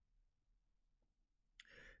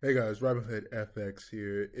Hey guys, Robinhood FX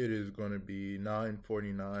here. It is going to be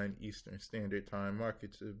 9:49 Eastern Standard Time.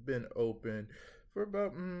 Markets have been open for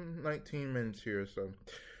about 19 minutes here or so.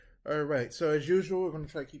 All right, so as usual, we're going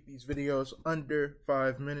to try to keep these videos under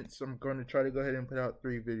 5 minutes. I'm going to try to go ahead and put out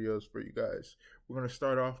 3 videos for you guys. We're going to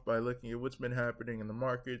start off by looking at what's been happening in the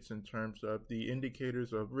markets in terms of the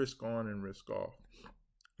indicators of risk on and risk off.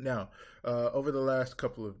 Now, over the last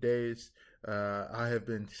couple of days, I have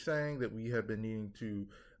been saying that we have been needing to,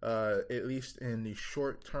 at least in the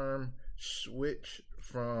short term, switch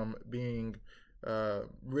from being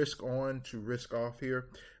risk on to risk off here.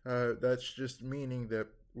 That's just meaning that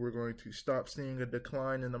we're going to stop seeing a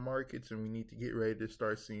decline in the markets, and we need to get ready to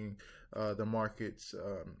start seeing the markets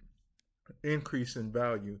increase in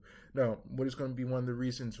value. Now, what is going to be one of the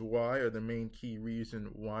reasons why, or the main key reason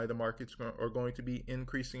why the markets are going to be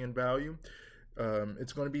increasing in value?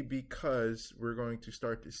 It's going to be because we're going to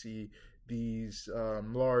start to see these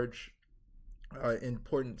large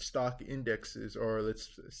important stock indexes, or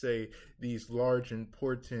let's say these large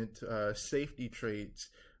important safety trades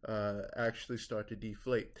actually start to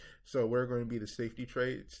deflate. So we're going to be the safety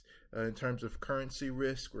trades. In terms of currency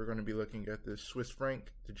risk, we're going to be looking at the Swiss franc,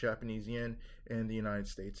 the Japanese yen, and the United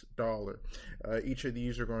States dollar. Each of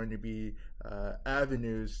these are going to be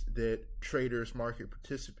avenues that traders, market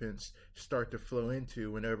participants start to flow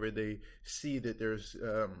into whenever they see that there's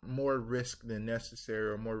more risk than necessary,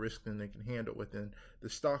 or more risk than they can handle within the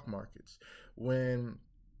stock markets. When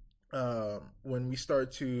we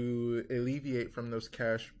start to alleviate from those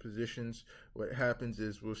cash positions, what happens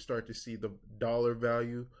is we'll start to see the dollar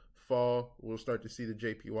value fall, we'll start to see the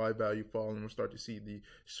JPY value fall, and we'll start to see the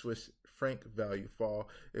Swiss franc value fall.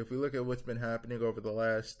 If we look at what's been happening over the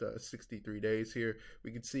last 63 days here,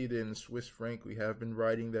 we can see that in the Swiss franc we have been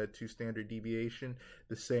riding that 2 standard deviation,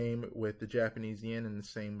 the same with the Japanese yen, and the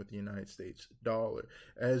same with the United States dollar.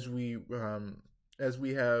 As we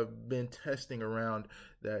have been testing around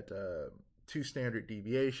that 2 standard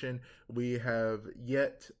deviation, we have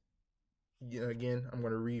yet, again, I'm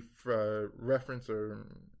going to reference or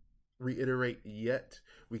reiterate yet.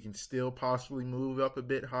 We can still possibly move up a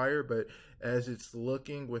bit higher, but as it's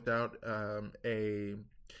looking, without a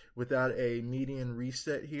median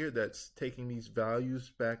reset here that's taking these values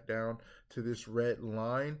back down to this red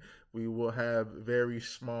line, we will have very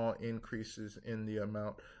small increases in the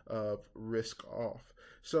amount of risk off.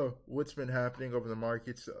 So what's been happening over the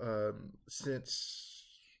markets since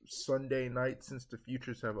Sunday night, since the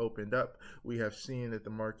futures have opened up, we have seen that the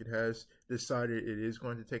market has decided it is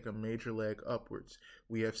going to take a major leg upwards.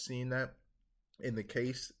 We have seen that in the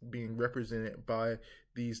case being represented by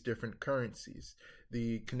these different currencies.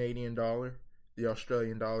 The Canadian dollar, the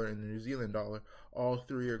Australian dollar, and the New Zealand dollar, all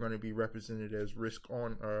three are going to be represented as risk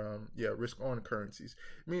on currencies,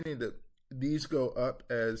 meaning that these go up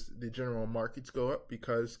as the general markets go up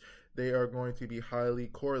because they are going to be highly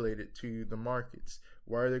correlated to the markets.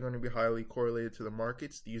 Why are they going to be highly correlated to the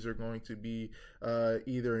markets? These are going to be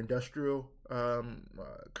either industrial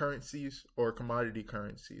currencies or commodity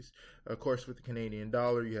currencies. Of course, with the Canadian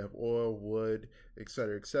dollar, you have oil, wood,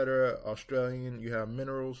 etc., etc. Australian, you have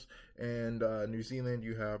minerals, and New Zealand,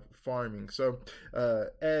 you have farming. So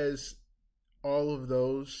as all of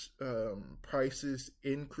those prices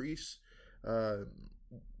increase,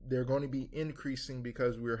 they're going to be increasing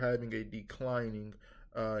because we're having a declining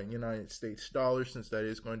United States dollar, since that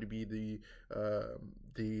is going to be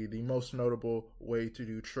the most notable way to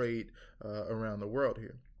do trade around the world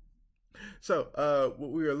here. So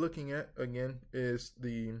what we are looking at again is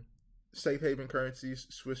the safe haven currencies: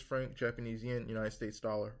 Swiss franc, Japanese yen, United States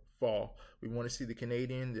dollar fall. We want to see the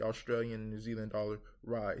Canadian, the Australian, and New Zealand dollar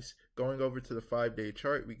rise. Going over to the 5-day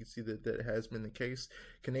chart, we can see that that has been the case.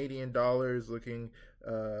 Canadian dollar is looking,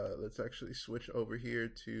 let's actually switch over here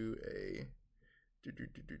to a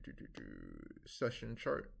session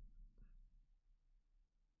chart.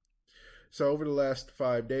 So over the last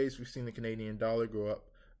 5 days, we've seen the Canadian dollar go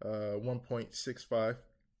up 1.65%.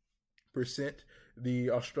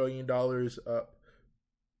 The Australian dollar is up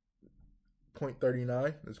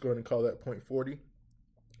 0.39. Let's go ahead and call that 0.40.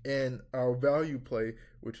 And our value play,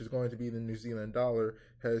 which is going to be the New Zealand dollar,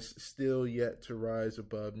 has still yet to rise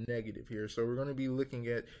above negative here. So we're going to be looking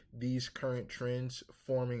at these current trends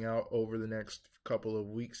forming out over the next couple of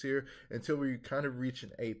weeks here until we kind of reach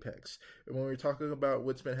an apex. And when we're talking about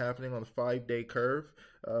what's been happening on the 5-day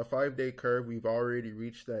curve, we've already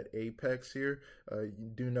reached that apex here.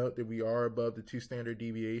 You do note that we are above the 2 standard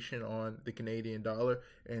deviation on the Canadian dollar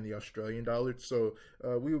and the Australian dollar. So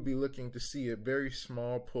we will be looking to see a very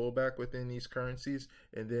small pullback within these currencies,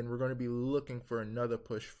 and then we're going to be looking for another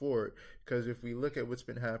push forward, because if we look at what's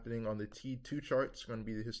been happening on the T2 charts, it's going to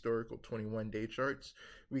be the historical 21-day charts,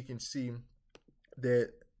 we can see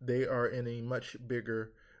that they are in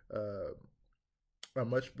uh, a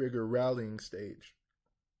much bigger rallying stage.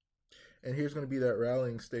 And here's going to be that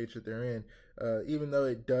rallying stage that they're in. Even though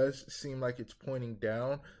it does seem like it's pointing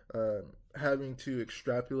down, having to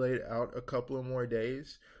extrapolate out a couple of more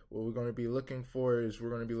days, what we're going to be looking for is we're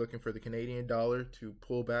going to be looking for the Canadian dollar to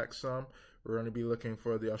pull back some. We're going to be looking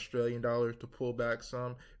for the Australian dollar to pull back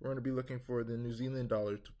some. We're going to be looking for the New Zealand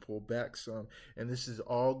dollar to pull back some. And this is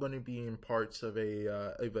all going to be in parts of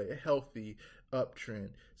a healthy uptrend.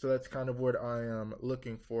 So that's kind of what I am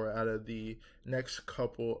looking for out of the next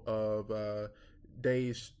couple of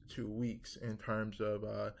days to weeks in terms of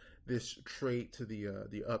this trade to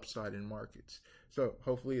the upside in markets. So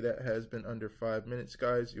hopefully that has been under 5 minutes,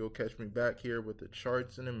 guys. You'll catch me back here with the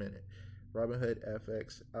charts in a minute. Robinhood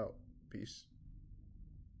FX out. Peace.